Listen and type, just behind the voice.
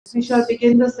We shall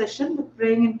begin the session with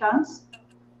praying in tongues.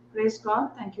 Praise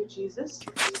God. Thank you, Jesus.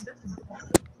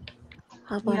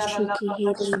 Abashiki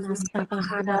Helena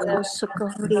Sabahana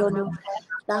Kusukohoriono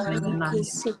Dahani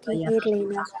Kisiki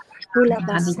Helena Hula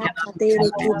Basaka Deri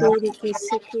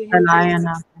Kisiki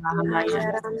Helena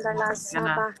Ayarandala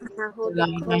Sabahana Holy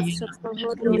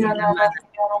Kusukohoriono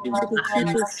Chiki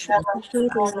Helena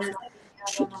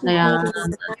Chiki Helena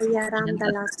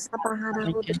Ayarandala Sabahana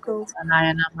Holy Ghost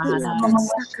Hula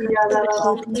Basaka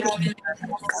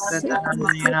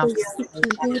Siki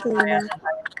Helena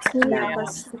Hula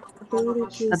Basaka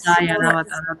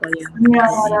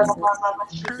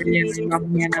Deri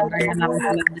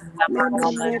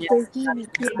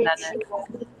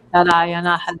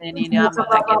Narayana Halenina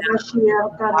Malagina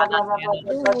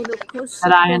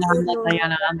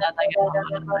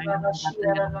Narayana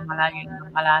Malagina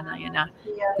Malanayana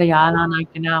Dayana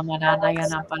Nagina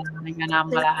Malanayana Palanayana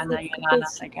Malahanayana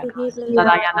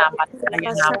Narayana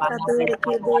Palanayana Palanayana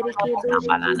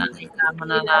Malanayana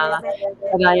Manana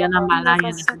Narayana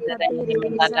Malayana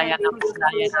Dayana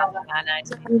Malayana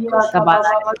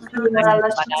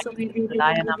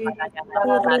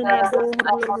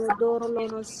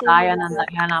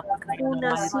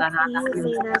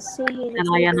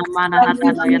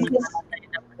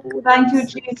Thank you,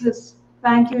 Jesus.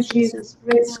 Thank you, Jesus.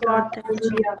 Praise God.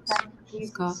 Hallelujah. Thank you,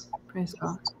 Jesus. Praise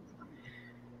God.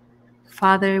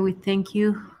 Father, we thank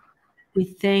you. We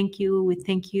thank you. We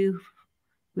thank you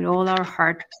with all our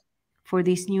heart for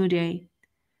this new day,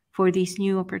 for this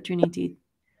new opportunity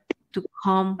to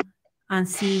come and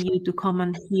see you, to come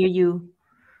and hear you,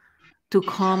 to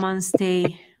come and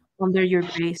stay under your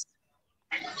grace.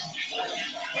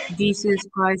 Jesus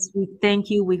Christ, we thank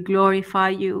you, we glorify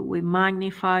you, we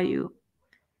magnify you,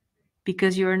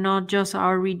 because you are not just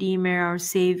our Redeemer, our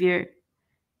Savior.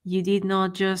 You did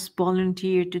not just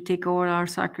volunteer to take all our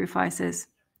sacrifices,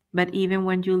 but even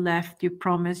when you left, you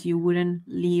promised you wouldn't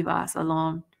leave us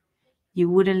alone. You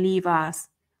wouldn't leave us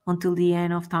until the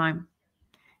end of time.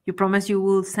 You promised you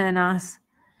will send us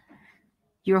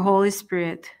your Holy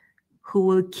Spirit, who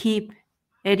will keep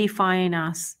edifying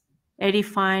us,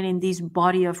 edifying in this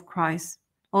body of Christ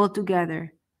all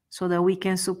together, so that we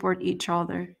can support each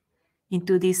other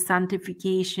into this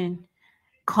sanctification,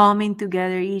 coming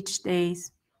together each day,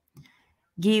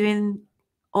 giving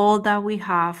all that we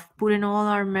have, putting all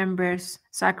our members,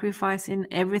 sacrificing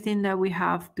everything that we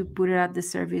have to put it at the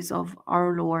service of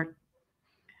our Lord,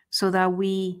 so that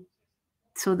we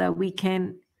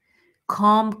can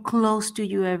come close to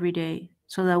you every day,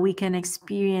 so that we can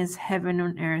experience heaven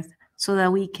on earth, so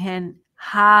that we can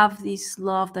have this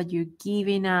love that you're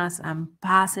giving us and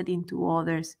pass it into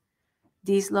others.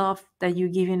 This love that you're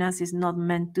giving us is not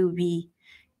meant to be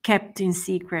kept in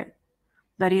secret.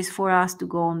 That is for us to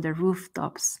go on the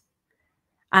rooftops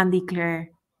and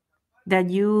declare that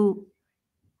you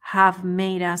have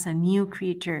made us a new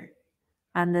creature,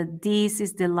 and that this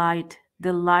is the light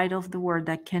of the world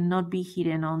that cannot be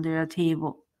hidden under a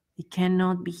table. It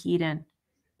cannot be hidden.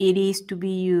 It is to be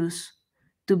used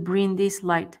to bring this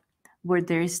light where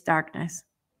there is darkness.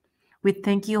 We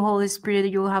thank you, Holy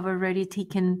Spirit, you have already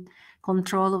taken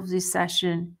control of this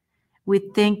session. We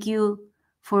thank you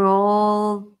for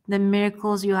all the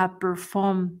miracles you have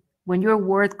performed when your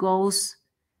word goes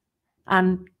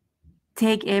and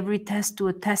take every test to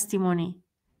a testimony.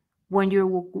 When your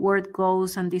word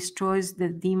goes and destroys the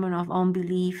demon of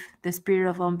unbelief, the spirit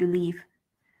of unbelief.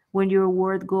 When your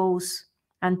word goes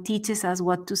and teaches us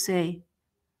what to say.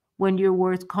 When your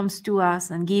word comes to us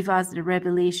and gives us the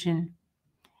revelation,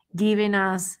 giving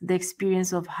us the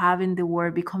experience of having the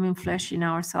word becoming flesh in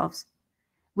ourselves.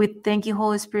 We thank you,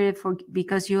 Holy Spirit,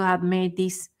 because you have made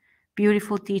this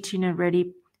beautiful teaching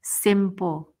already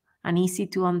simple and easy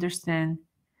to understand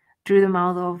through the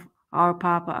mouth of our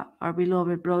Papa, our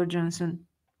beloved Brother Johnson.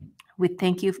 We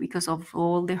thank you because of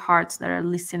all the hearts that are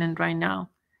listening right now,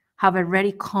 have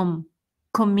already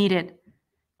committed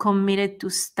to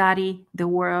study the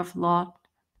Word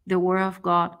of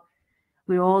God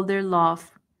with all their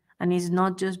love. And it's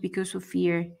not just because of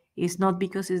fear, it's not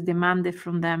because it's demanded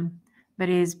from them, but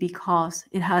it is because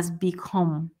it has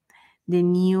become the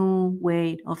new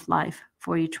way of life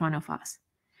for each one of us.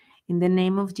 In the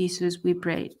name of Jesus, we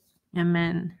pray.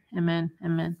 Amen, amen,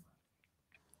 amen.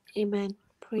 Amen.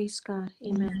 Praise God.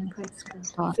 Amen. Praise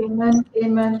God. Amen,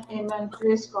 amen, amen.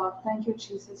 Praise God. Thank you,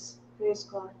 Jesus. Praise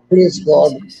God. Praise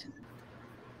God.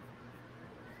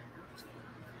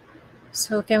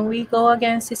 So can we go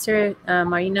again, Sister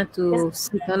Marina, to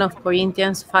 2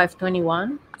 Corinthians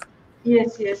 5:21?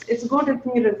 Yes. It's good if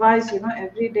we revise,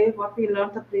 every day what we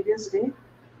learned the previous day,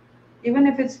 even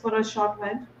if it's for a short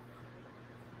while.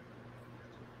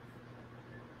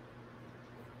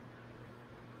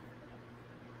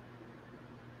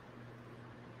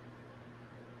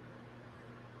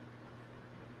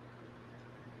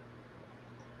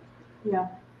 Yeah.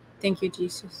 Thank you,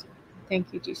 Jesus.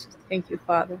 Thank you, Jesus. Thank you,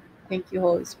 Father. Thank you,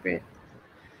 Holy Spirit.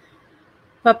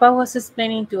 Papa was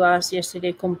explaining to us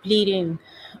yesterday, completing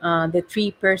the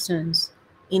three persons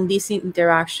in this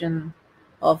interaction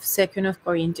of 2nd of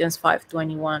Corinthians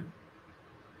 5:21.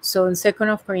 So in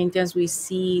 2nd of Corinthians, we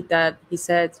see that he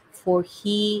said, "For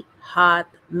he had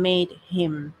made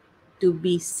him to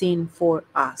be sin for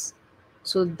us."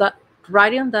 So that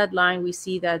right on that line, we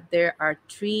see that there are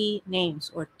three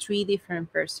names or three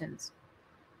different persons.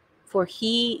 For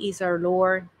he is our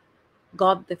Lord,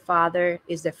 God the Father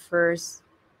is the first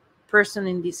person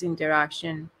in this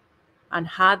interaction, and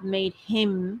had made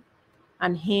him,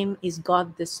 and him is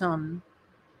God the Son,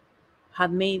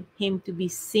 had made him to be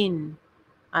sin,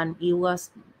 and he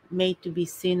was made to be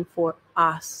sin for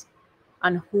us.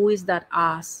 And who is that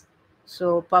us?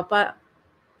 So Papa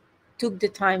took the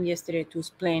time yesterday to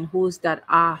explain who is that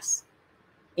us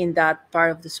in that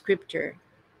part of the scripture.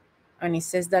 And he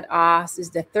says that us is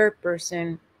the third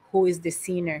person who is the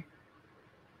sinner.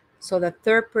 So the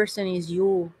third person is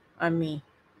you and me.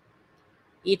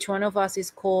 Each one of us is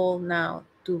called now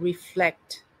to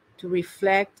reflect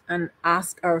and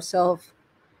ask ourselves,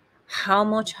 how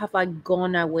much have I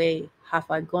gone away? Have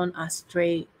I gone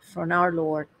astray from our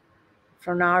Lord,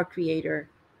 from our Creator?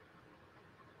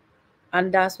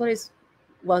 And that's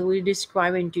what we're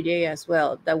describing today as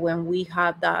well. That when we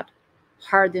have that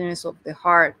hardness of the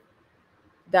heart,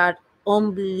 that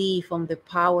unbelief on the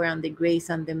power and the grace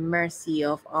and the mercy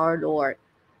of our Lord,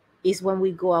 is when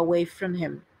we go away from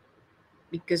Him,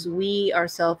 because we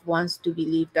ourselves wants to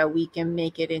believe that we can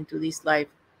make it into this life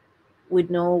with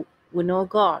no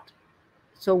God.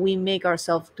 So we make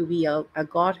ourselves to be a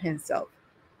God Himself.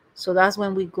 So that's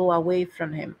when we go away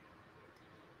from Him.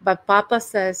 But Papa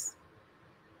says,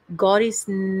 God is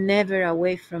never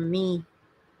away from me.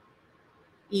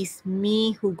 It's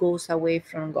me who goes away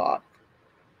from God.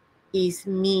 It's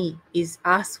me. It's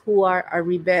us who are a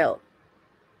rebel.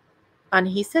 And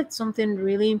he said something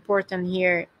really important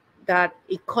here that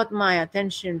it caught my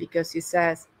attention, because he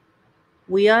says,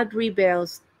 we are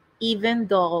rebels even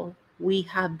though we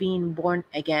have been born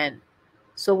again.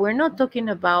 So we're not talking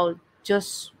about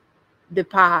just the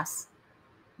past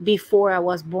before I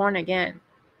was born again,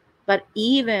 but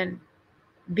even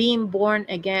being born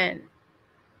again,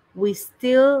 we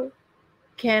still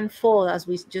can fall, as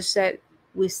we just said.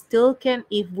 We still can,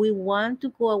 if we want to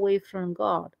go away from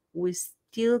God, we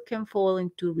still can fall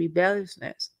into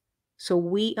rebelliousness. So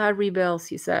we are rebels,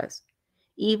 he says,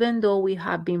 even though we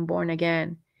have been born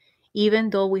again, even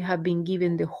though we have been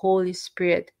given the Holy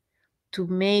Spirit to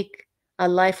make a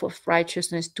life of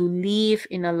righteousness, to live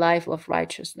in a life of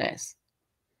righteousness.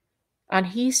 And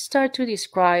he started to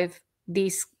describe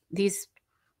this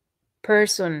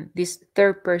person, this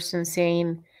third person,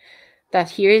 saying that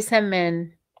here is a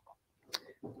man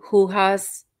who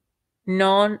has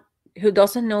known, who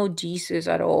doesn't know Jesus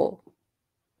at all.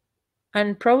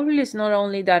 And probably it's not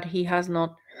only that he has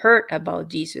not heard about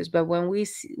Jesus, but when we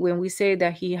say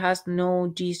that he has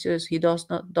known Jesus, he does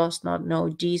not know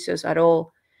Jesus at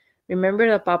all. Remember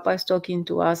that Papa is talking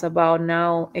to us about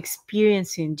now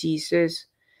experiencing Jesus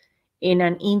in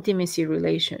an intimacy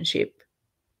relationship.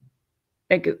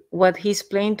 Like what he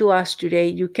explained to us today,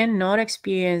 you cannot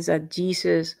experience that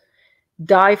Jesus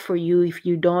died for you if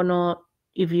you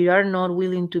are not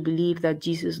willing to believe that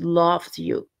Jesus loves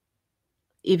you.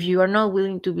 If you are not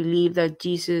willing to believe that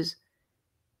Jesus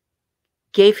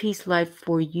gave his life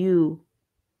for you,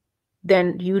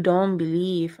 then you don't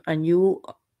believe, and you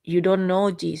don't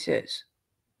know Jesus.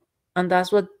 And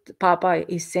that's what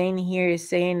Papa is saying here, is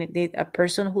saying that a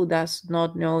person who does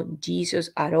not know Jesus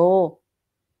at all,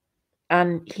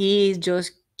 and he is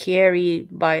just carried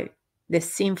by the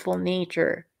sinful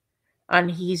nature,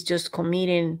 and he's just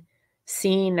committing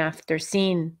sin after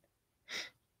sin.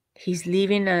 He's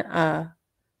living a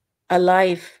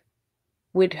life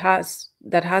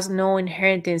that has no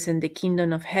inheritance in the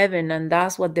kingdom of heaven. And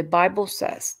that's what the Bible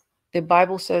says. The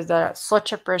Bible says that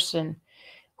such a person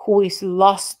who is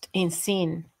lost in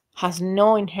sin has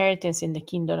no inheritance in the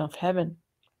kingdom of heaven.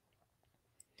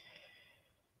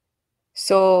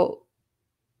 So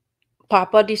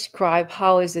Papa described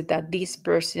how is it that this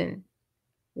person,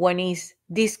 when he's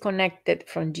disconnected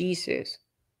from Jesus,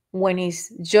 when he's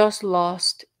just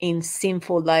lost in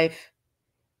sinful life,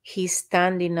 he's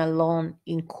standing alone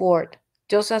in court.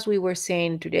 Just as we were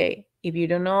saying today, if you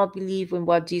do not believe in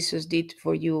what Jesus did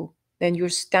for you, then you're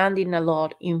standing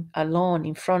alone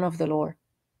in front of the Lord.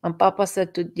 And Papa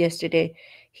said yesterday,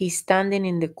 he's standing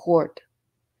in the court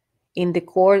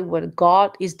where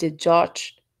God is the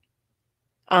judge.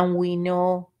 And we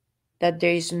know that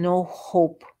there is no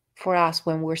hope for us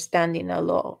when we're standing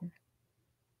alone.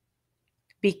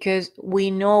 because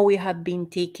we know we have been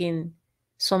taking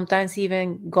sometimes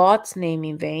even God's name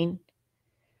in vain,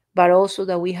 but also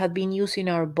that we have been using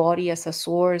our body as a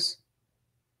source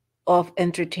of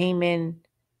entertainment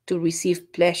to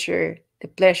receive pleasure, the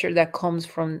pleasure that comes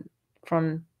from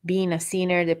being a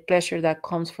sinner, the pleasure that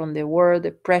comes from the world,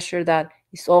 the pleasure that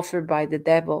is offered by the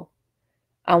devil.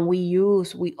 And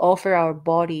we offer our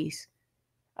bodies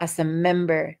as a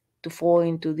member to fall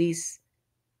into this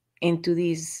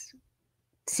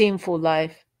sinful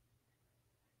life.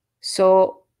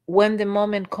 So when the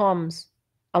moment comes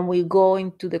and we go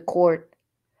into the court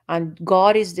and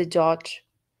God is the judge,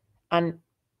 and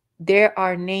there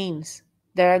are names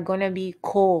that are going to be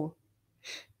called,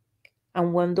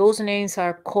 and when those names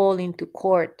are called into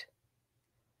court,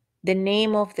 the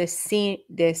name of the sinner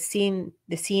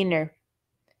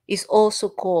is also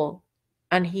called,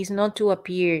 and he's not to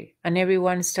appear, and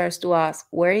everyone starts to ask,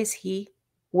 where is he?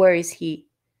 Where is he?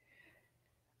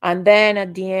 And then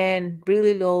at the end,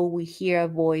 really low, we hear a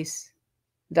voice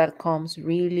that comes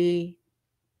really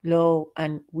low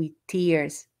and with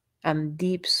tears and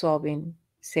deep sobbing,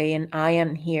 saying, I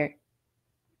am here.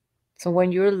 So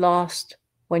when you're lost,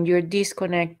 when you're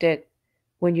disconnected,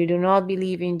 when you do not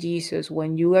believe in Jesus,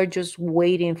 when you are just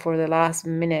waiting for the last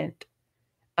minute,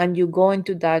 and you go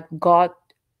into that God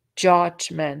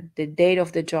judgment, the date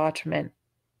of the judgment,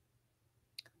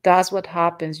 that's what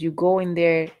happens. You go in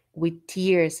there with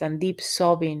tears and deep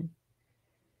sobbing,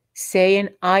 saying,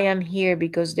 I am here,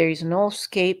 because there is no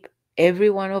escape. Every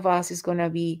one of us is going to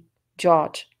be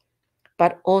judged.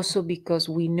 But also because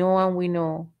we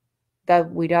know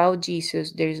that without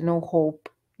Jesus, there is no hope.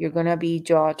 You're going to be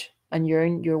judged and you're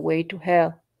in your way to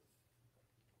hell.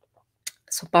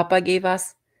 So Papa gave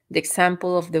us the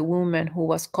example of the woman who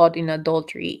was caught in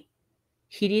adultery.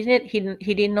 He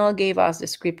did not give us the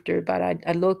scripture, but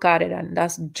I look at it, and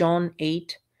that's John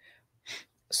 8.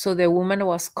 So the woman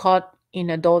was caught in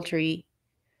adultery,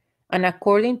 and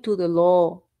according to the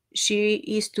law, she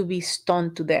is to be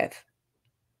stoned to death.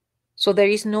 So there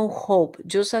is no hope.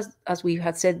 Just as we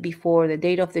had said before, the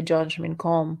date of the judgment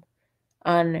come,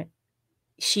 and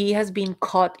she has been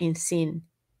caught in sin.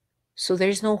 So there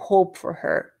is no hope for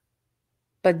her.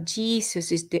 But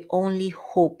Jesus is the only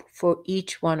hope for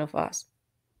each one of us.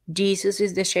 Jesus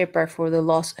is the shepherd for the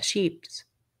lost sheep.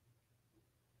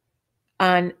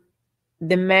 And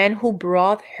the men who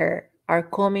brought her are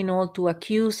coming all to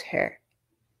accuse her.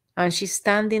 And she's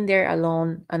standing there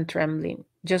alone and trembling.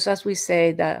 Just as we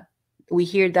say that we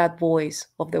hear that voice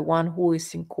of the one who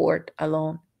is in court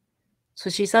alone. So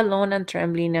she's alone and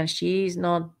trembling, and she is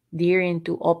not daring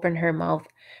to open her mouth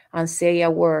and say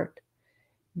a word,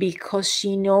 because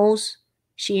she knows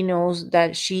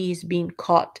that she is being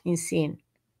caught in sin.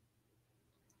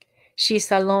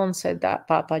 She's alone, said that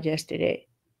Papa yesterday.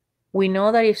 We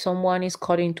know that if someone is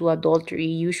caught into adultery,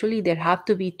 usually there have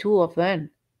to be two of them,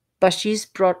 but she's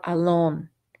brought alone.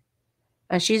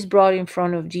 And she's brought in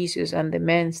front of Jesus, and the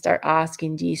men start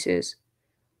asking Jesus,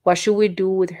 what should we do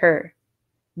with her?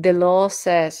 The law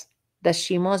says that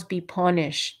she must be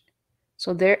punished.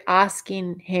 So they're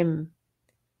asking him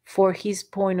for his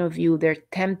point of view. They're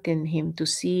tempting him to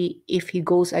see if he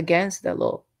goes against the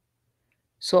law.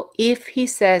 So if he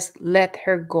says, let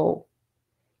her go,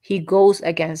 he goes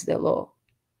against the law.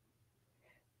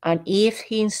 And if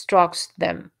he instructs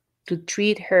them to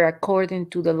treat her according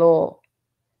to the law,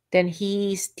 then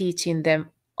he is teaching them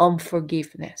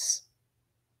unforgiveness.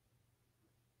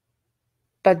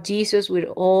 But Jesus, with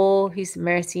all his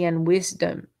mercy and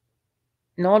wisdom,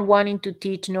 not wanting to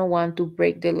teach no one to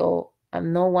break the law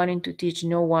and not wanting to teach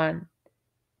no one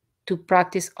to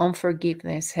practice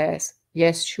unforgiveness, says,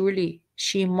 yes, surely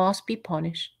she must be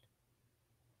punished.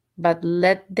 But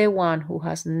let the one who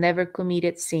has never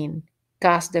committed sin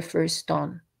cast the first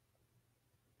stone.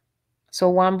 So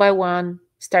one by one,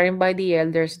 starting by the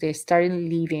elders, they started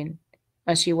leaving,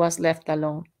 and she was left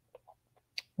alone.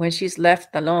 When she's left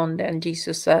alone, then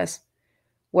Jesus says,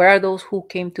 where are those who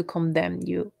came to condemn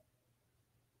you?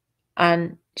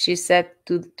 And she said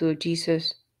to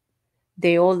Jesus,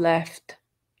 they all left.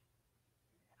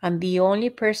 And the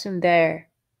only person there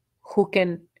who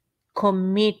can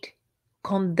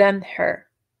condemn her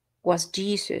was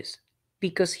Jesus,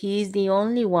 because he is the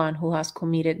only one who has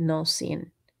committed no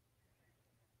sin.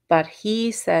 But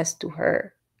he says to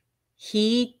her,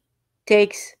 he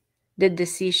takes the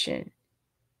decision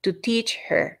to teach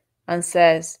her and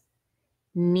says,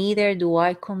 neither do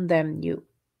I condemn you.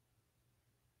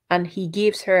 And he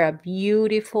gives her a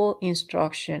beautiful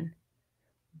instruction.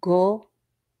 Go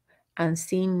and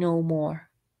sin no more.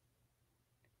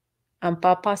 And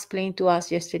Papa explained to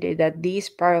us yesterday that this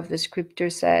part of the scripture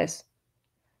says,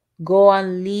 go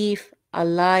and live a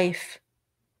life,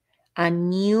 a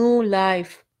new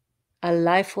life, a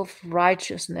life of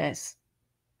righteousness,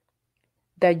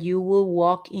 that you will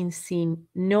walk in sin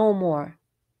no more.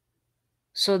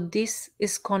 So this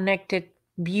is connected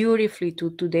beautifully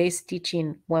to today's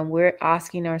teaching when we're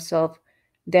asking ourselves,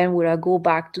 then will I go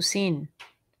back to sin?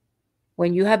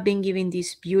 When you have been given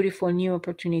this beautiful new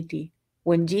opportunity,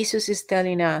 when Jesus is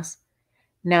telling us,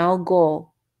 now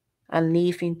go and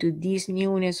live into this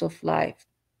newness of life,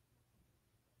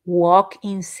 walk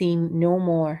in sin no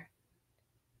more.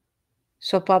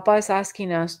 So Papa is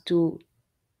asking us to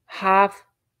have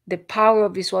the power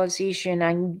of visualization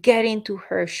and get into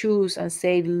her shoes and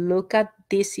say, look at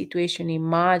this situation,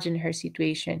 imagine her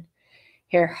situation.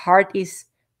 Her heart is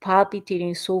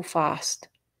palpitating so fast.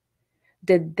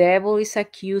 The devil is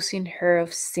accusing her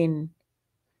of sin.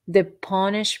 The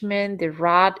punishment, the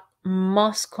wrath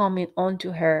must come in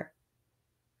onto her.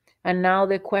 And now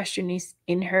the question is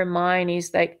in her mind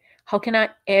is like, how can I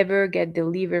ever get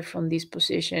delivered from this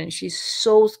position? She's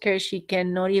so scared she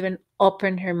cannot even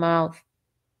open her mouth.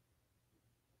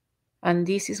 And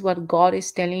this is what God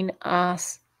is telling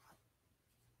us,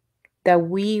 that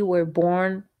we were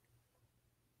born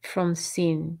from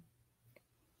sin.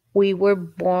 We were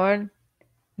born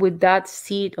with that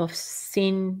seed of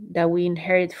sin that we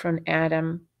inherit from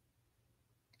Adam.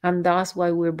 And that's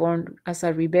why we're born as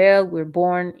a rebel. We're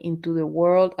born into the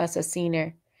world as a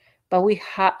sinner. But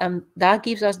that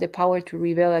gives us the power to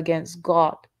rebel against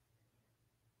God.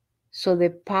 So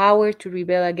the power to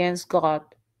rebel against God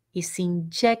is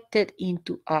injected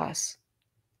into us,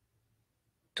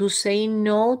 to say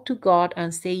no to God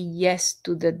and say yes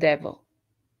to the devil.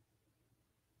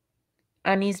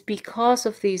 And it's because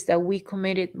of this that we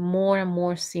committed more and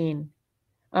more sin,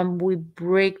 and we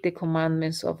break the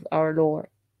commandments of our Lord.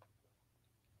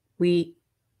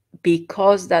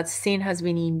 Because that sin has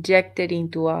been injected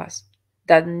into us,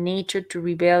 that nature to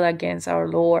rebel against our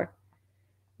Lord,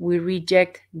 we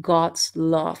reject God's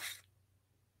love.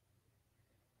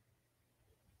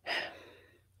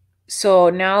 So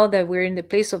now that we're in the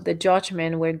place of the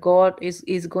judgment where God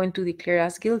is going to declare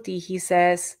us guilty, he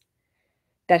says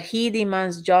that he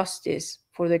demands justice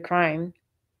for the crime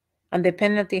and the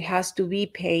penalty has to be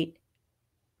paid,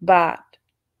 but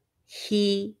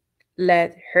he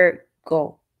let her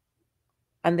go.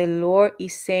 And the Lord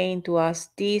is saying to us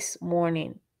this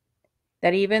morning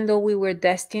that even though we were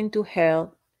destined to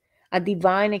hell, a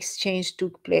divine exchange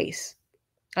took place.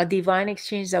 A divine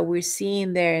exchange that we're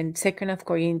seeing there in 2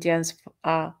 Corinthians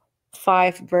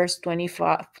 5, verse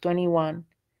 21.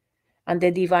 And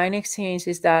the divine exchange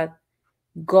is that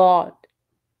God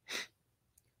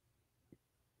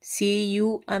see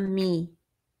you and me,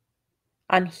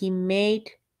 and he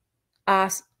made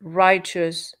us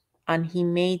righteous, and he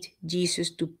made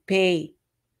Jesus to pay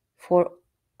for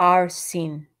our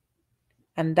sin.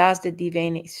 And that's the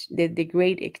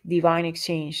great divine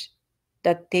exchange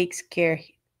that takes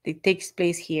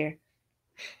place here.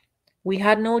 We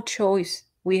had no choice,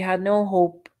 we had no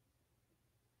hope,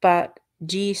 but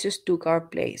Jesus took our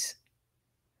place.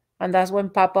 And that's when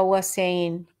Papa was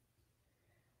saying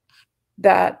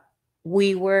that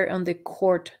we were on the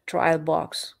court trial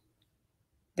box.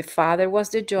 The Father was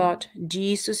the judge,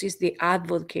 Jesus is the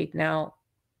advocate now,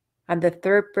 and the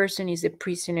third person is the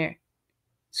prisoner.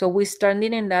 So we're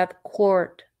standing in that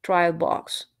court trial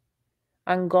box,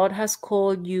 and God has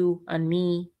called you and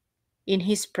me in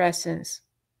his presence.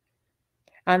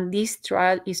 And this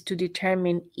trial is to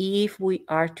determine if we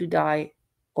are to die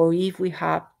or if we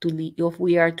are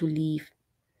to live.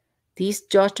 This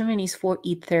judgment is for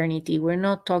eternity. We're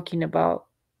not talking about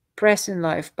present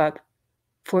life, but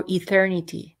for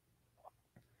eternity.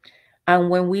 And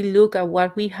when we look at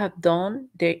what we have done,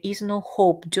 there is no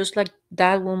hope. Just like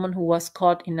that woman who was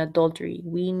caught in adultery,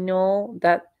 we know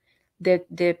that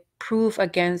the proof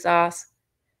against us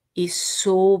is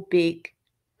so big.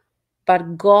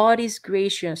 But God is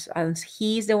gracious, and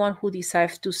he is the one who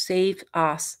decides to save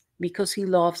us because he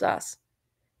loves us.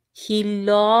 He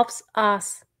loves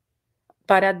us,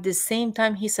 but at the same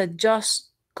time, he's a just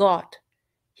God.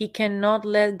 He cannot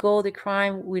let go the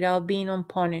crime without being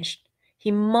unpunished.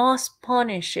 He must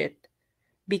punish it,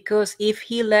 because if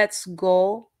he lets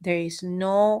go, there is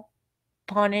no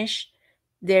punish,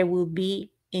 there will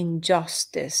be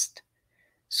injustice.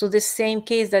 So the same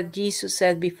case that Jesus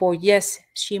said before, yes,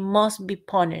 she must be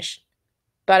punished,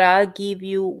 but I'll give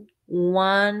you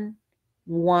one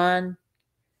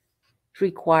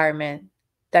requirement.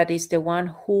 That is the one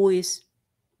who is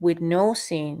with no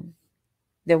sin,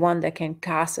 the one that can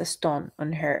cast a stone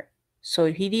on her. So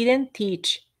he didn't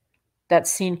teach that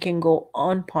sin can go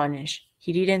unpunished.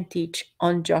 He didn't teach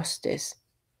injustice.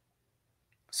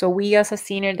 So we as a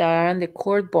sinner that are in the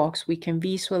court box, we can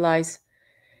visualize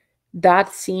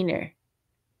that sinner.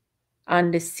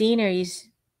 And the sinner is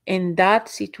in that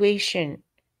situation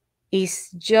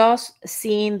is just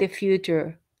seeing the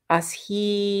future as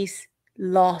he's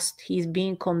lost, he's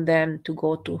being condemned to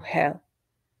go to hell.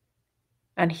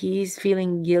 And he's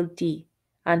feeling guilty,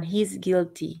 and he's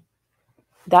guilty.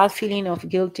 That feeling of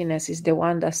guiltiness is the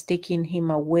one that's taking him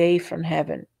away from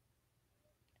heaven.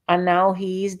 And now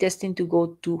he is destined to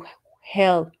go to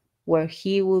hell, where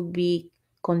he will be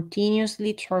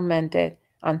continuously tormented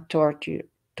and tortured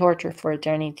for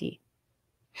eternity.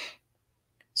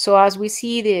 So as we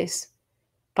see this,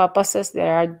 Papa says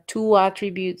there are two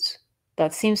attributes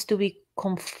that seems to be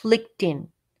conflicting,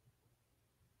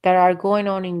 that are going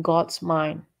on in God's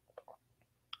mind.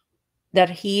 That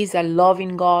he is a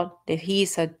loving God, that he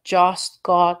is a just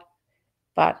God,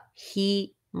 but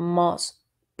he must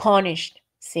punish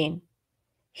sin.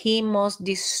 He must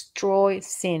destroy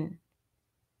sin.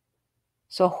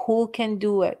 So who can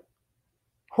do it?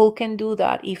 Who can do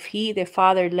that if he, the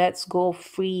Father, lets go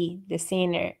free the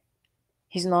sinner?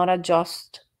 He's not a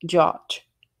just judge.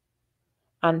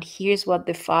 And here's what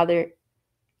the Father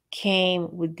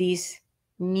came with this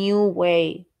new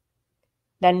way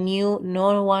that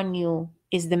no one knew,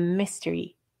 is the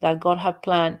mystery that God had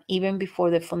planned even before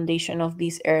the foundation of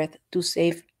this earth to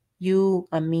save you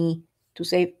and me, to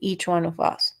save each one of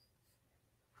us.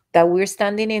 That we're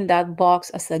standing in that box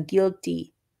as a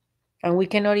guilty, and we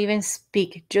cannot even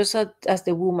speak, just as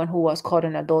the woman who was caught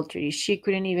in adultery. She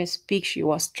couldn't even speak. She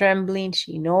was trembling.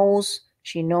 She knows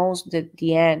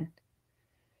the end.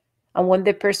 And when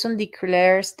the person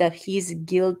declares that he is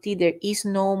guilty, there is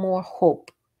no more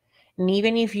hope. And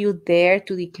even if you dare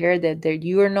to declare that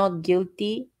you are not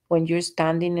guilty when you're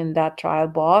standing in that trial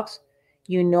box,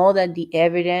 you know that the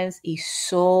evidence is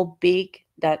so big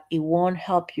that it won't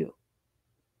help you.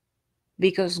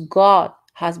 Because God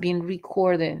has been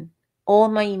recording all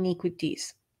my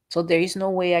iniquities. So there is no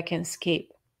way I can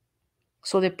escape.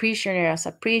 So the prisoner, as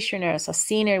a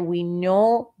sinner, we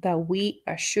know that we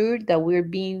are sure that we're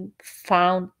being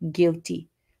found guilty.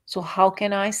 So how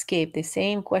can I escape? The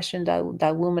same question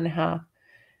that woman had.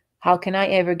 How can I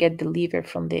ever get delivered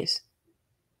from this?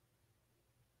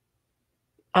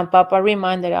 And Papa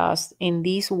reminded us, in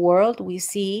this world, we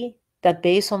see that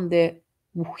based on the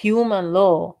human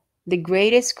law, the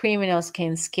greatest criminals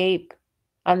can escape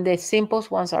and the simplest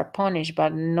ones are punished,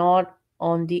 but not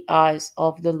on the eyes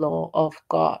of the law of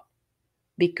God,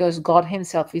 because God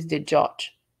himself is the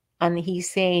judge. And he's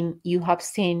saying, you have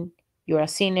sinned, you're a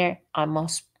sinner, I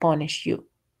must punish you.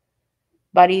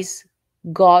 But it's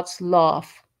God's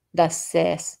love that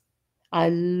says, I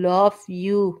love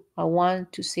you, I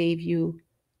want to save you,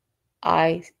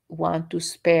 I want to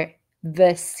spare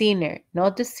the sinner,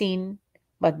 not the sin,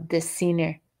 but the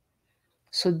sinner.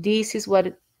 So these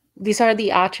are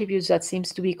the attributes that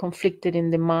seems to be conflicted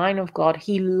in the mind of God.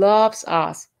 He loves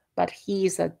us, but he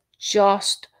is a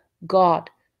just God.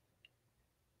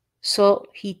 So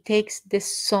he takes the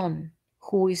Son,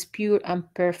 who is pure and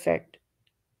perfect,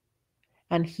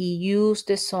 and he used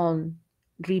the Son,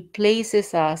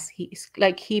 replaces us. He's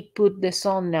like he put the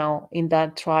Son now in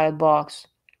that trial box,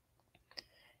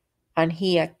 and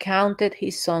he accounted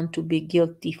his Son to be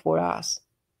guilty for us.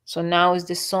 So now is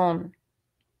the Son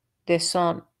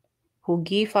who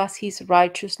give us his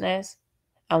righteousness,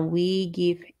 and we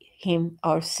give him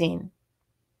our sin.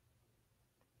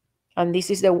 And this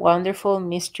is the wonderful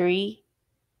mystery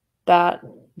that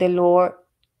the Lord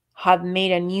had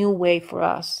made a new way for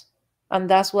us. And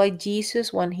that's why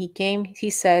Jesus, when he came, he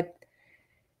said,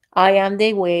 I am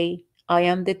the way, I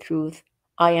am the truth,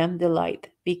 I am the light.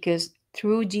 Because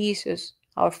through Jesus,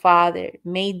 our Father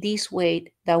made this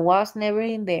way that was never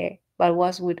in there, but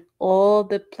was with all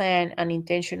the plan and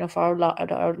intention of our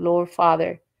Lord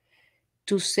Father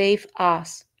to save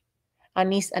us.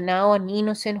 And is now an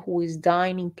innocent who is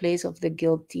dying in place of the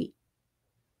guilty.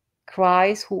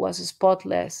 Christ, who was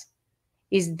spotless,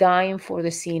 is dying for the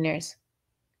sinners.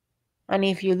 And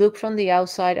if you look from the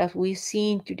outside, as we've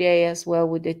seen today as well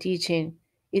with the teaching,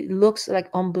 it looks like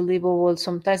unbelievable,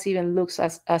 sometimes even looks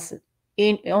as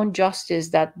injustice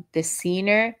that the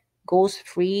sinner goes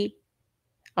free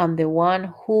and the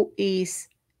one who is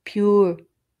pure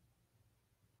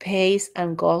pays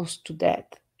and goes to death.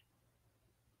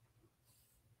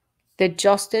 The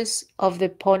justice of the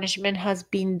punishment has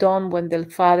been done when the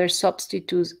Father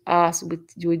substitutes us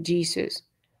with Jesus.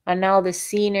 And now the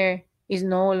sinner is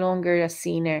no longer a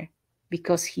sinner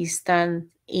because he stands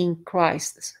in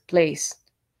Christ's place.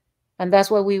 And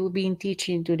that's what we will be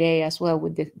teaching today as well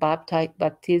with the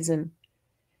baptism.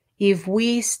 If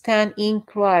we stand in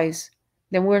Christ,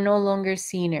 then we're no longer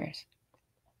sinners.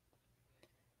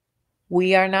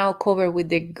 We are now covered with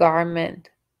the garment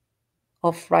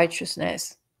of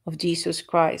righteousness of Jesus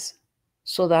Christ.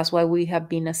 So that's why we have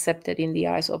been accepted in the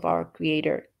eyes of our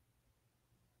Creator.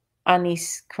 And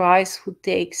it's Christ who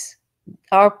takes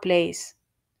our place.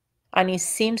 And it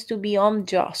seems to be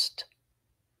unjust,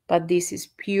 but this is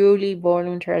purely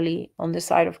voluntarily on the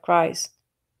side of Christ.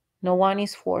 No one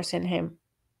is forcing him.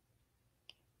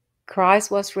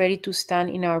 Christ was ready to stand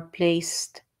in our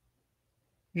place,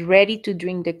 ready to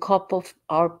drink the cup of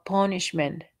our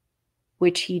punishment,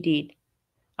 which he did.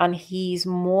 And he is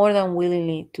more than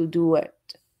willingly to do it.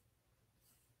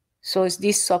 So is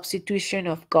this substitution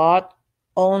of God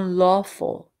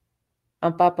unlawful?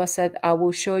 And Papa said, I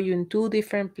will show you in 2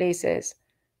 different places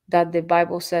that the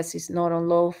Bible says it's not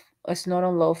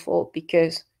unlawful,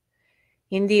 because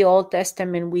in the Old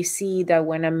Testament we see that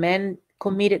when a man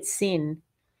committed sin,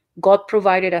 God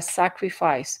provided a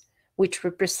sacrifice which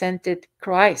represented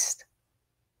Christ.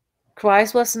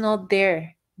 Christ was not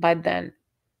there by then,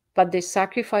 but the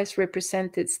sacrifice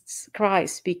represented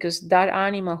Christ, because that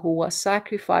animal who was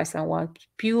sacrificed and was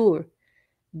pure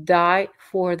died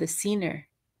for the sinner.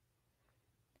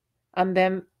 And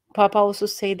then Papa also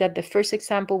said that the first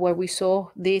example where we saw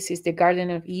this is the Garden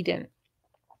of Eden.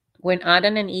 When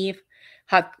Adam and Eve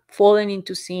had fallen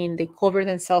into sin, they covered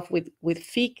themselves with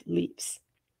fig leaves.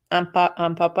 And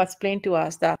Papa explained to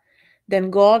us that then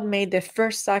God made the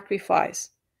first sacrifice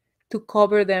to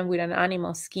cover them with an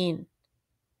animal skin.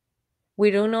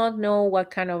 We do not know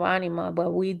what kind of animal,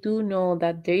 but we do know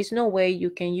that there is no way you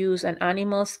can use an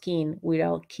animal skin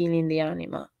without killing the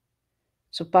animal.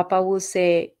 So Papa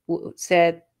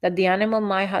said that the animal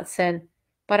might have said,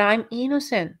 but I'm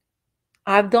innocent.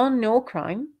 I've done no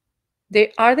crime.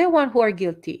 They are the ones who are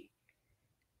guilty.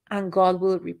 And God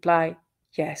will reply,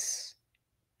 yes.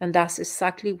 And that's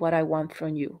exactly what I want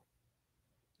from you,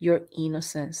 your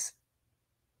innocence.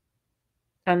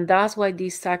 And that's why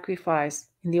this sacrifice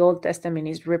in the Old Testament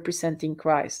is representing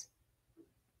Christ,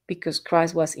 because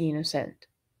Christ was innocent.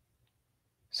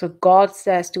 So God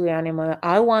says to the animal,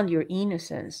 I want your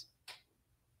innocence,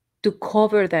 to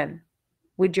cover them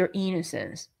with your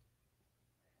innocence.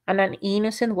 And an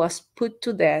innocent was put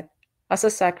to death as a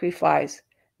sacrifice,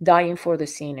 dying for the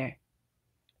sinner.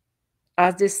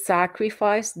 As the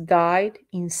sacrifice died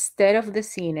instead of the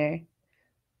sinner,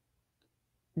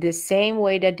 the same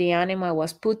way that the animal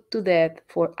was put to death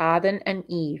for Adam and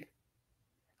Eve,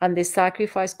 and the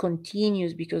sacrifice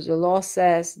continues because the law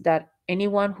says that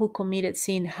anyone who committed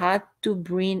sin had to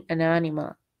bring an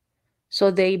animal.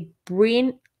 So they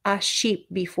bring a sheep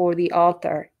before the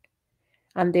altar,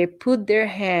 and they put their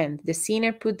hand, the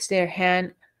sinner puts their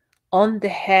hand on the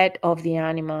head of the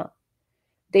animal.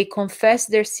 They confess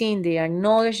their sin, they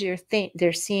acknowledge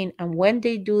their sin, and when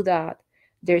they do that,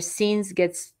 their sins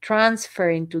gets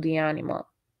transferred into the animal.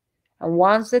 And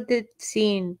once that the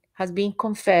sin has been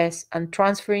confessed and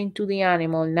transferred into the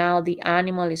animal, now the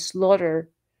animal is slaughtered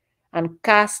and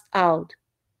cast out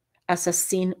as a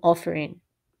sin offering.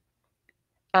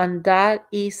 And that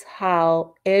is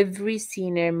how every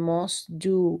sinner must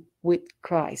do with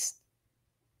Christ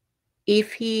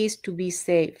if he is to be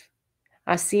saved.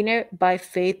 A sinner by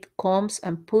faith comes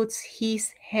and puts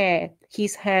his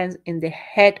hands in the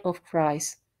head of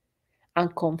Christ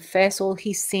and confess all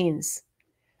his sins,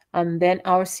 and then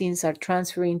our sins are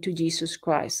transferring to Jesus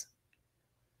Christ.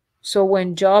 So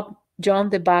when John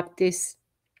the Baptist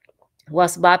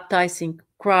was baptizing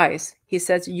Christ, he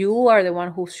says, you are the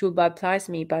one who should baptize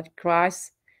me, but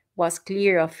Christ was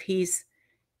clear of his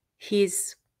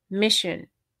mission.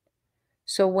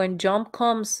 So when John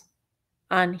comes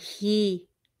and he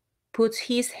puts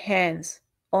his hands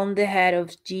on the head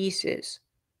of Jesus,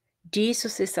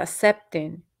 Jesus is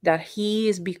accepting that he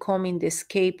is becoming the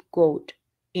scapegoat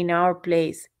in our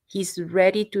place. He's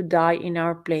ready to die in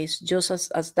our place, just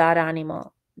as that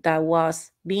animal that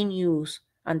was being used,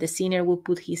 and the sinner will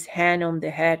put his hand on the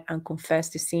head and confess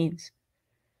the sins.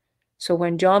 So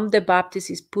when John the Baptist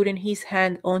is putting his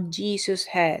hand on Jesus'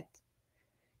 head,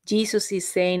 Jesus is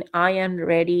saying, I am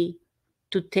ready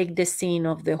to take the sin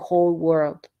of the whole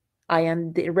world. I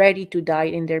am ready to die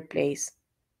in their place.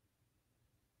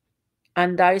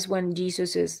 And that is when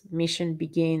Jesus' mission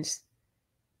begins.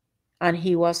 And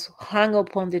he was hung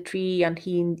upon the tree and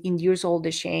he endures all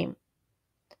the shame.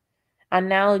 And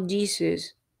now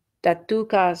Jesus, that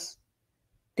took us,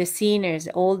 the sinners,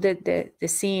 all the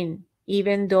sin,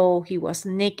 even though he was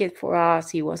naked for us,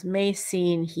 he was made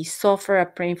sin, he suffered a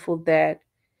painful death.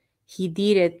 He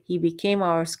did it. He became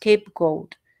our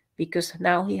scapegoat because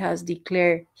now he has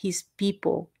declared his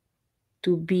people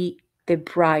to be the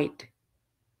bride.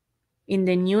 In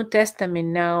the New Testament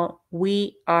now,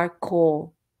 we are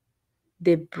called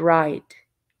the bride.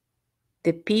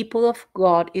 The people of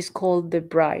God is called the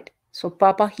bride. So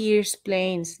Papa here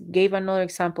explains, gave another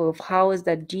example of how is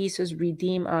that Jesus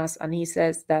redeemed us. And he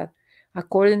says that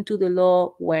according to the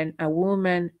law, when a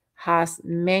woman has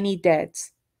many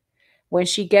debts, when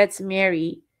she gets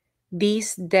married,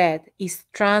 this debt is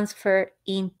transferred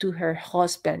into her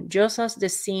husband, just as the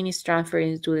sin is transferred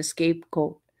into the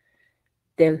scapegoat.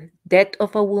 The debt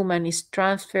of a woman is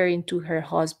transferred into her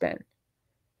husband.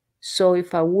 So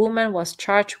if a woman was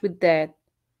charged with debt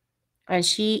and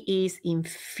she is in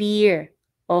fear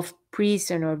of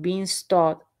prison or being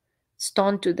stoned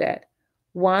to death,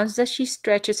 once that she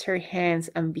stretches her hands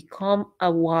and become a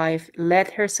wife,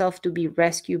 let herself to be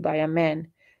rescued by a man,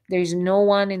 there is no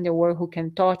one in the world who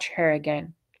can touch her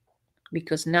again,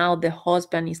 because now the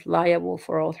husband is liable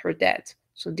for all her debts.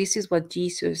 So this is what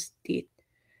Jesus did.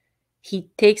 He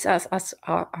takes us as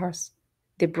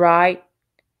the bride,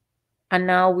 and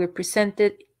now we're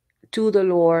presented to the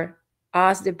Lord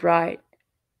as the bride,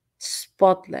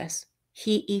 spotless.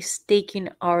 He is taking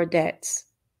our debts.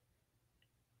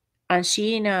 And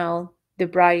she now, the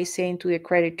bride, is saying to the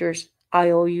creditors, I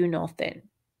owe you nothing.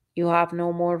 You have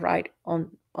no more right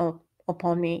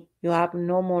upon me. You have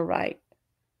no more right.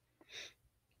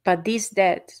 But these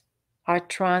debts are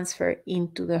transferred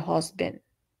into the husband.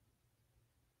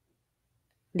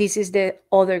 This is the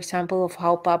other example of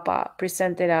how Papa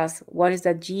presented us what is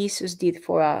that Jesus did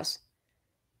for us.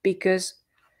 Because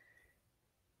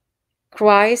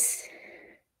Christ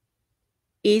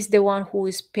is the one who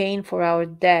is paying for our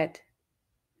debt.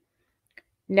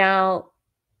 Now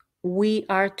we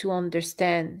are to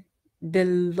understand the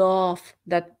love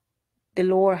that the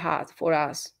Lord had for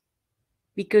us,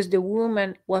 because the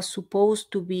woman was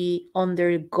supposed to be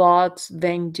under God's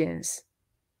vengeance.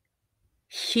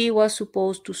 She was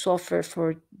supposed to suffer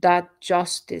for that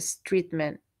justice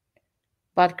treatment.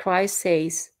 But Christ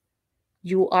says,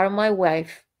 you are my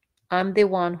wife. I'm the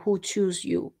one who chose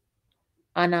you.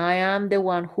 And I am the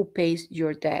one who pays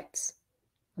your debts.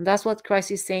 And that's what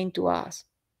Christ is saying to us.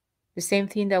 The same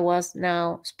thing that was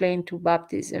now explained to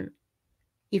baptism.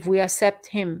 If we accept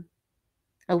him,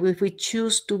 and if we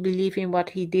choose to believe in what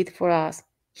he did for us,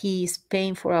 he is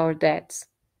paying for our debts.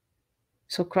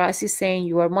 So Christ is saying,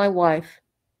 you are my wife.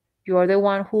 You are the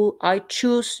one who I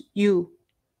choose you.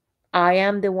 I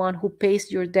am the one who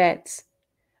pays your debts.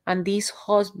 And this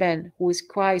husband, who is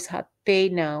Christ, had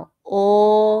paid now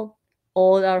all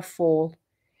our fault.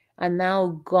 And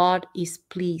now God is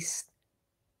pleased.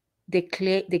 The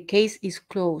case is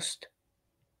closed.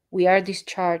 We are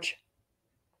discharged.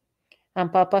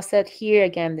 And Papa said here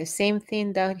again the same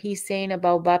thing that he's saying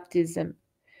about baptism.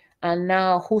 And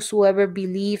now whosoever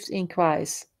believes in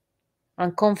Christ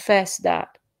and confess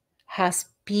that has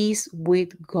peace with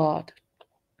God,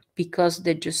 because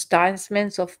the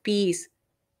chastisement of peace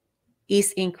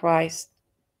is in Christ.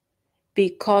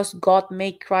 Because God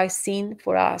made Christ sin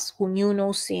for us who knew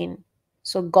no sin.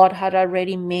 So God had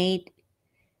already made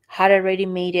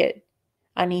it.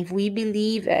 And if we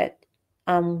believe it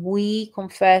and we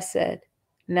confess it,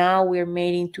 now we're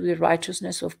made into the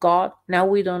righteousness of God. Now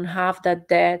we don't have that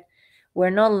debt. We're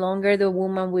no longer the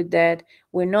woman with debt.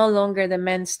 We're no longer the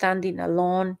man standing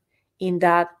alone in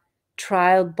that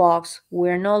trial box.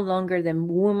 We're no longer the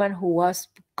woman who was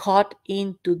caught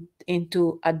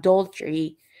into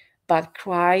adultery, but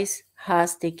Christ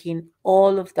has taken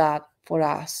all of that for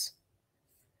us.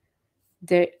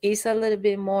 There is a little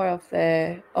bit more of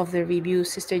the review,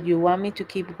 sister. You want me to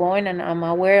keep going? And I'm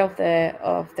aware of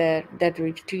that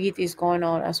retreat is going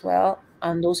on as well.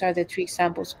 And those are the 3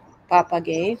 examples Papa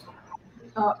gave.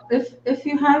 If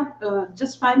you have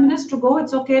just 5 minutes to go,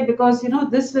 it's okay, because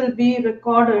this will be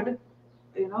recorded.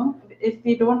 If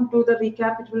we don't do the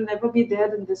recap, it will never be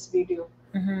there in this video.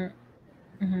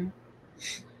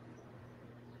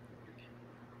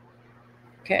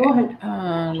 Okay. Go ahead.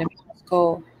 Let me just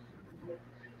go.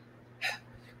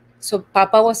 So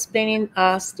Papa was explaining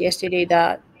us yesterday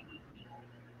that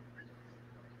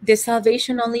the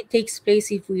salvation only takes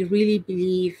place if we really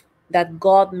believe that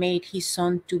God made his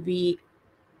son to be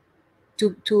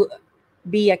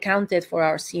accounted for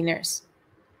our sinners.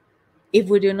 If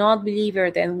we do not believe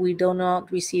it, then we do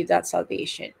not receive that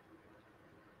salvation.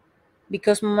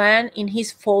 Because man in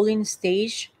his fallen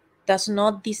stage does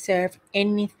not deserve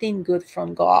anything good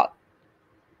from God.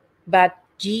 But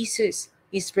Jesus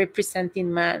is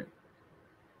representing man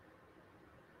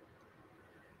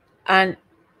and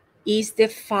is the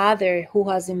Father who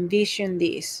has envisioned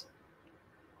this.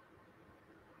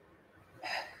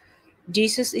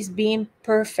 Jesus is being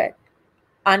perfect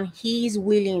and he is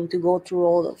willing to go through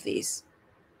all of this.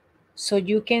 So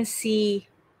you can see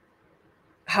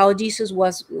how Jesus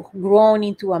was grown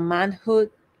into a manhood,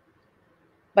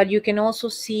 but you can also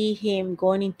see him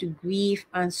going into grief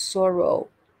and sorrow.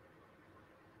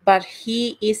 But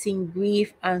he is in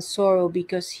grief and sorrow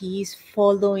because he's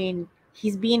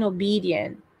being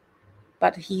obedient,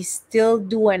 but he's still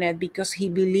doing it because he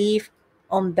believed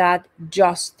on that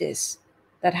justice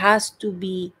that has to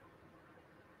be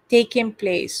taking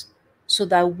place so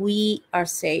that we are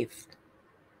saved.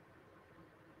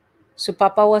 So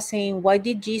Papa was saying, why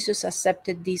did Jesus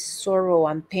accepted this sorrow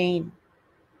and pain?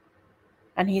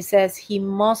 And he says he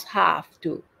must have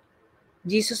to.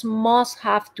 Jesus must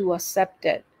have to accept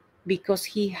it because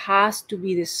he has to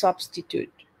be the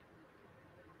substitute.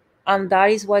 And that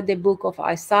is what the book of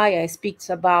Isaiah speaks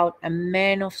about, a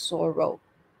man of sorrow.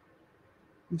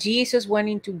 Jesus went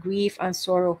into grief and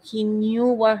sorrow. He knew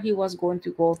what he was going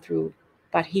to go through,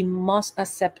 but he must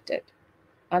accept it.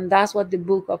 And that's what the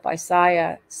book of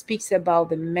Isaiah speaks about,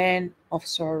 the man of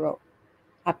sorrow.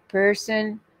 A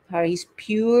person that is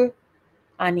pure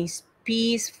and is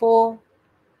peaceful,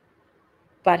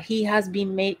 but he has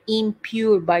been made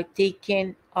impure by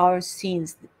taking our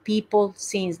sins, the people's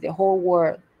sins, the whole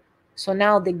world. So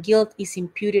now the guilt is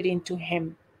imputed into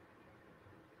him.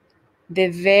 The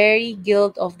very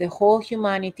guilt of the whole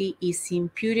humanity is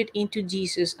imputed into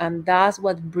Jesus, and that's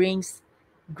what brings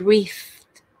grief.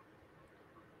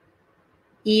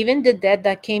 Even the death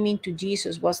that came into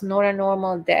Jesus was not a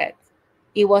normal death.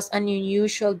 It was an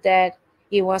unusual death.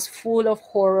 It was full of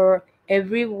horror.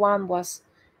 Everyone was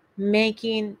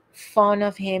making fun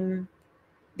of him,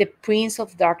 the prince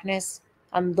of darkness,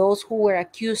 and those who were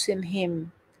accusing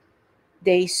him.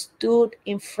 They stood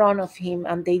in front of him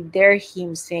and they dared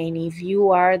him, saying, if you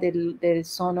are the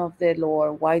Son of the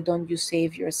Lord, why don't you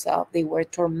save yourself? They were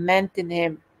tormenting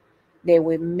him. They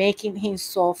were making him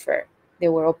suffer. They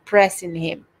were oppressing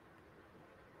him.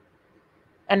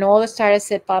 And all started,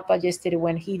 said Papa yesterday,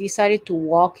 when he decided to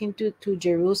walk into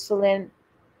Jerusalem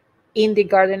in the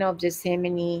Garden of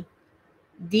Gethsemane.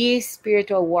 This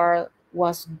spiritual war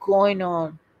was going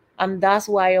on. And that's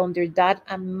why under that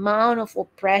amount of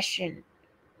oppression,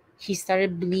 he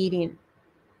started bleeding.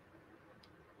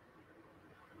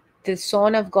 The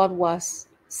Son of God was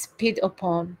spit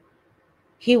upon.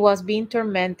 He was being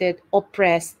tormented,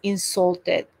 oppressed,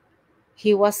 insulted.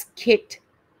 He was kicked.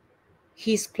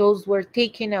 His clothes were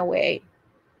taken away.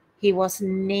 He was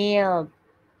nailed.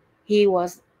 He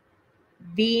was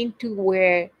being to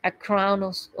wear a crown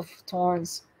of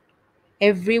thorns.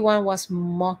 Everyone was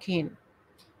mocking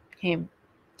him.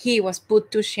 He was put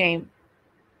to shame.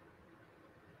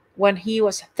 When he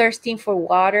was thirsting for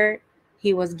water,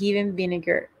 he was given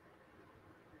vinegar.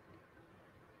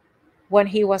 When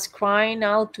he was crying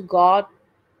out to God,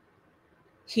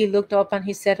 he looked up and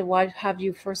he said, why have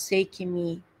you forsaken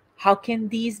me? How can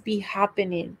this be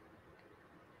happening?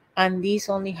 And this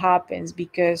only happens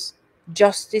because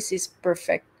justice is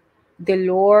perfect. The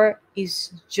Lord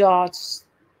is just.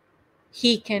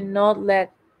 He cannot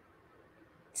let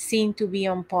sin to be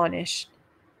unpunished.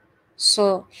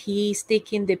 So he is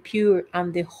taking the pure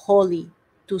and the holy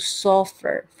to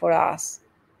suffer for us.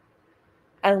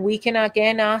 And we can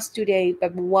again ask today,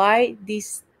 but why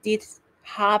this did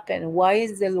happen? Why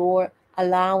is the Lord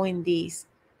allowing this?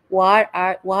 Why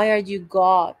are you,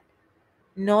 God,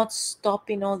 not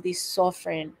stopping all this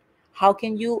suffering? How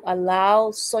can you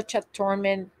allow such a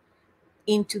torment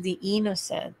into the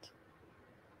innocent?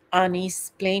 And He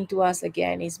explained to us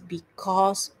again, it's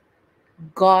because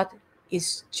God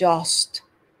is just.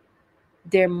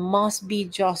 There must be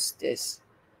justice.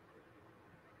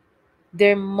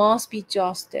 There must be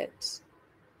justice.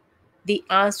 The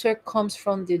answer comes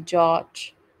from the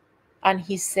judge. And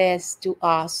He says to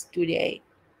us today,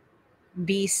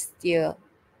 be still.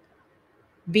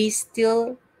 Be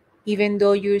still, even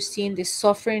though you're seeing the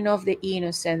suffering of the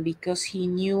innocent, because He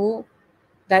knew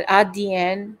that at the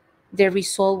end, the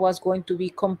result was going to be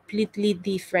completely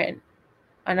different.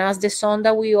 And as the song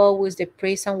that we always, the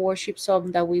praise and worship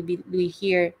song that we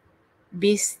hear,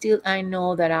 be still, I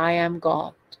know that I am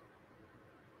God.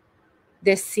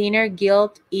 The sinner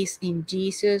guilt is in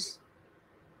Jesus,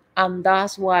 and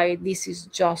that's why this is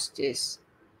justice.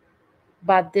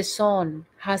 But the Son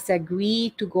has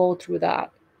agreed to go through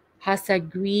that, has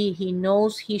agreed. He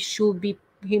knows he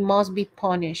must be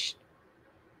punished.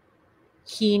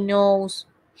 He knows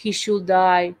he should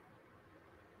die.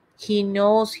 He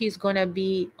knows he's gonna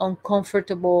be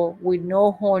uncomfortable with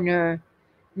no honor,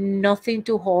 nothing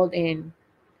to hold in.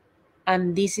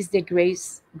 And this is the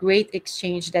great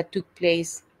exchange that took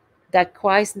place, that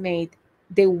Christ made,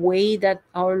 the way that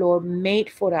our Lord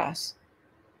made for us.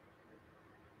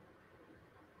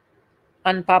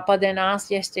 And Papa then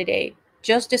asked yesterday,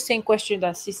 just the same question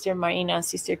that Sister Marina and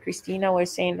Sister Christina were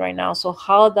saying right now. So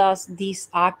how does this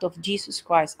act of Jesus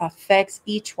Christ affect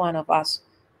each one of us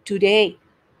today?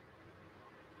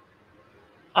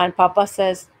 And Papa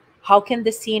says, how can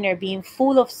the sinner, being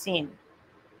full of sin,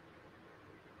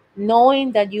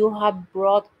 knowing that you have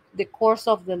brought the course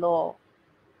of the law,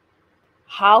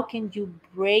 how can you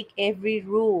break every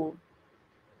rule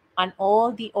and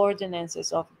all the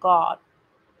ordinances of God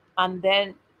and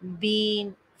then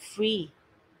being free?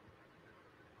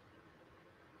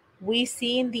 We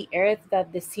see in the earth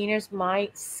that the sinners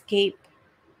might escape,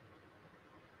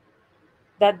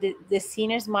 that the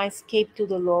sinners might escape to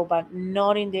the law, but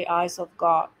not in the eyes of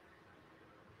God.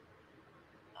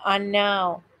 And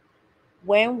now,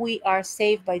 when we are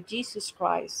saved by Jesus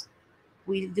Christ,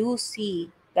 we do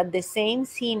see that the same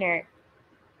sinner,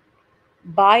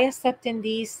 by accepting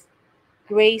this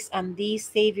grace and this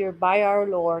Savior by our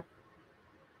Lord,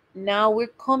 now we're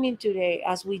coming today,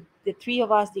 as the three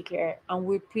of us declare, and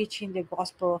we're preaching the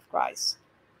gospel of Christ.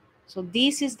 So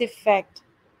this is the effect.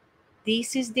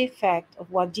 This is the effect of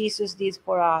what Jesus did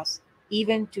for us,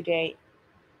 even today.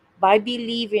 By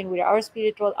believing with our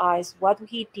spiritual eyes what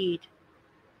he did,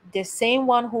 the same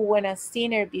one who went a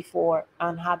sinner before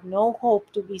and had no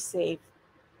hope to be saved,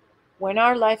 when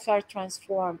our lives are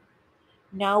transformed,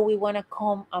 now we want to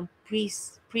come and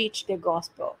preach the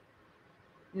gospel.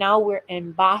 Now we're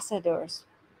ambassadors,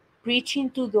 preaching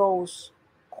to those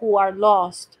who are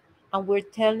lost, and we're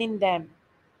telling them,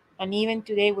 and even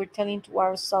today we're telling to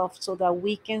ourselves so that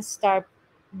we can start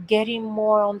getting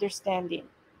more understanding.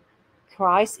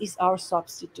 Christ is our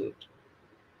substitute.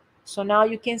 So now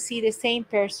you can see the same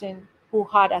person who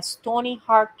had a stony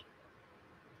heart,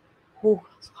 whose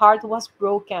heart was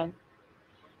broken,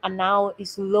 and now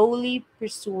is slowly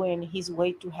pursuing his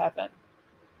way to heaven.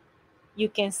 You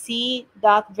can see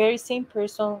that very same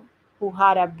person who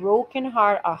had a broken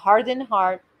heart, a hardened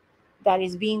heart, that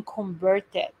is being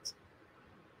converted.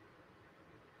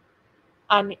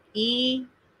 And he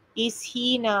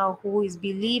now who is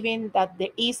believing that there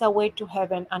is a way to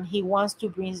heaven, and he wants to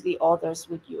bring the others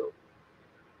with you.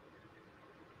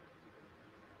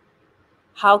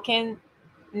 How can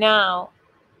now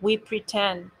we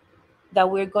pretend that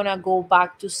we're going to go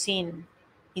back to sin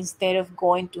instead of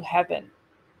going to heaven?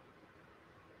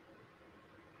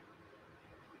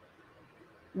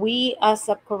 We as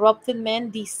a corrupted man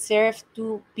deserve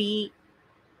to be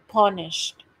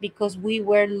punished because we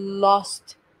were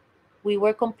lost. We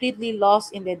were completely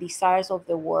lost in the desires of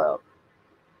the world.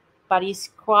 But it's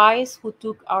Christ who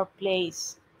took our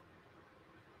place.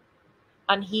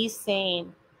 And he's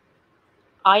saying,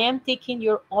 I am taking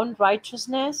your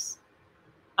unrighteousness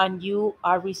and you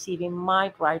are receiving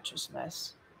my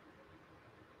righteousness.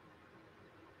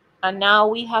 And now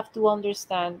we have to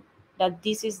understand that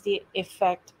this is the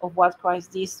effect of what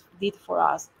Christ did for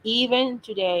us. Even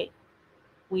today,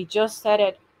 we just said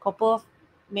it a couple of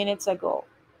minutes ago.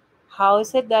 How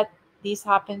is it that this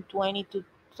happened 20 to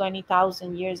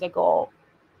 20,000 years ago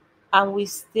and we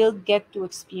still get to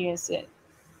experience it?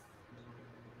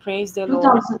 Praise the Lord.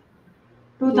 2000.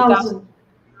 2000, 2000.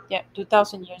 yeah,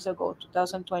 2000 years ago,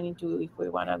 2022, if we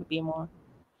want to be more.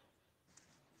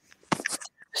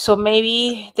 So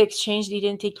maybe the exchange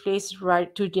didn't take place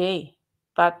right today,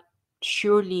 but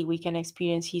surely we can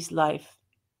experience his life.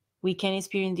 We can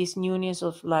experience this newness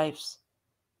of lives.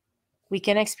 We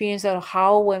can experience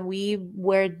how when we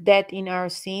were dead in our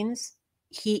sins,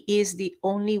 he is the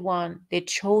only one, the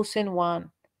chosen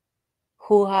one,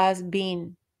 who has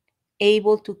been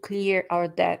able to clear our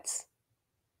debts.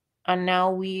 And now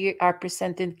we are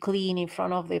presented clean in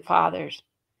front of the Father.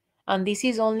 And this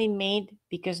is only made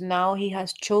because now he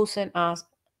has chosen us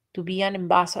to be an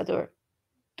ambassador,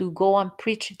 to go and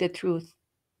preach the truth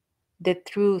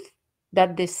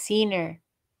that the sinner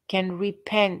can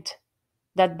repent,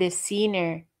 that the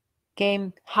sinner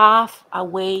can have a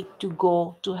way to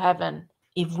go to heaven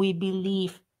if we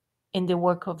believe in the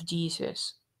work of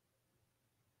Jesus.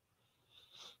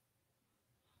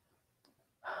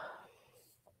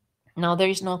 Now there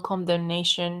is no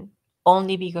condemnation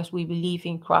only because we believe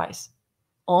in Christ,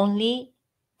 only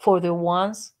for the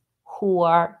ones who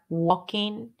are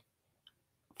walking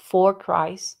for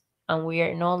Christ, and we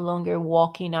are no longer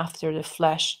walking after the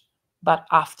flesh, but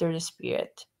after the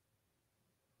Spirit.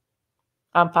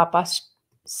 And Papa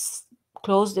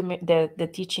closed the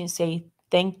teaching say,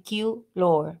 thank you,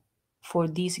 Lord, for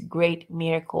this great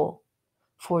miracle,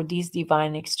 for this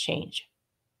divine exchange.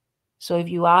 So if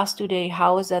you ask today,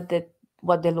 how is that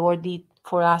what the Lord did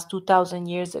for us 2,000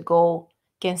 years ago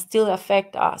can still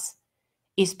affect us?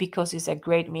 It's because it's a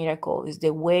great miracle. It's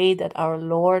the way that our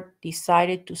Lord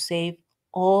decided to save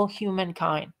all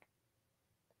humankind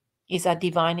is a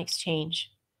divine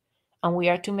exchange. And we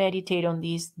are to meditate on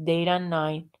this day and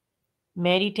night.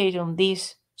 Meditate on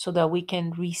this so that we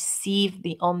can receive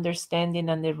the understanding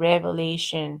and the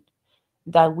revelation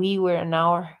that we were on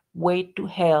our way to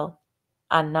hell,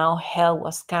 and now hell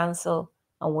was canceled,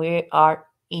 and we are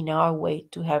in our way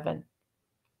to heaven.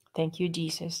 Thank you,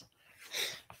 Jesus.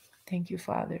 Thank you,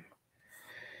 Father.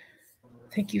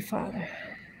 Thank you, Father.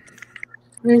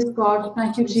 Praise God.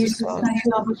 Thank you, Jesus. Father. Thank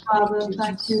you, Abba Father.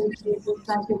 Thank you, Jesus.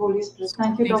 Thank you, Holy Spirit.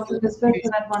 Thank you, Dr. Lisbeth,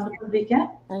 for that wonderful weekend.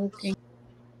 Thank you.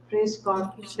 Praise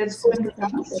God. Thank you, Let's go Jesus. into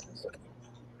Thank you. tongues.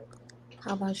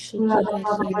 Habashiki Rima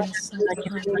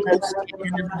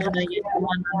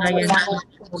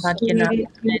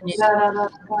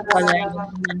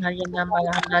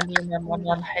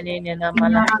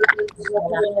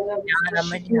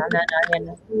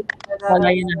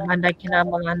Malayana Mandakina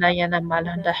Malandayana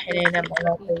Malanda Helena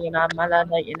Malayana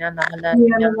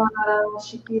Malanda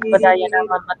Padayana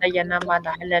Mamadayana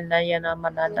Madahalana Yana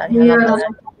Manada Helamana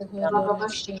Padayana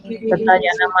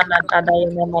Manada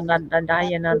Dayana Manada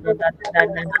Dayana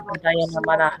Dayana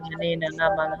Madahanina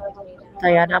Namana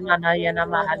Dayana Manayana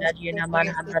Mahadayana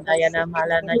Manhana Dayana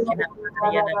Malana Kina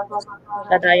Manayana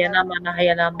Dadayana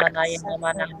Manahayana Manayana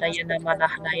Manahayana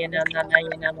Manahayana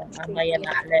Nanayana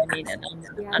Manayana Halanina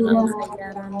Namana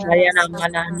Dayana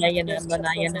mana dayana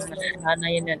mana yana mana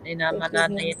yana ina mana yana mana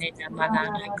yana mana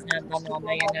yana mana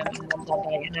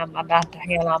dayana mana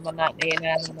dayana mana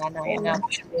yana mana yana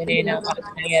yana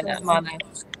mana yana mana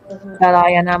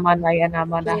dayana mana yana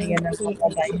mana yana mana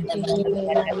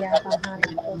dayana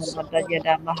mana mana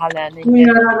dayana mahala nike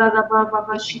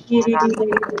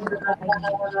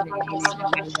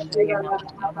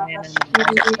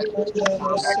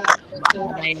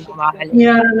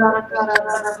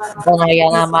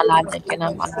Dalayana malada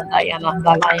kena malada yana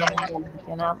dalayana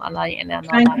kena malayana Thank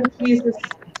nana. you, Jesus.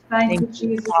 Thank Thank you, you,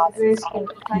 Jesus. Father. Praise God.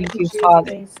 Thank Thank you, you, Jesus. Father.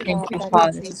 Praise Thank God. you, Thank you,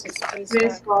 Father. Jesus. Praise Praise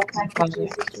God. God. Thank you, Thank you, Father.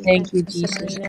 Jesus. Thank Thank you, you, Jesus. Serena.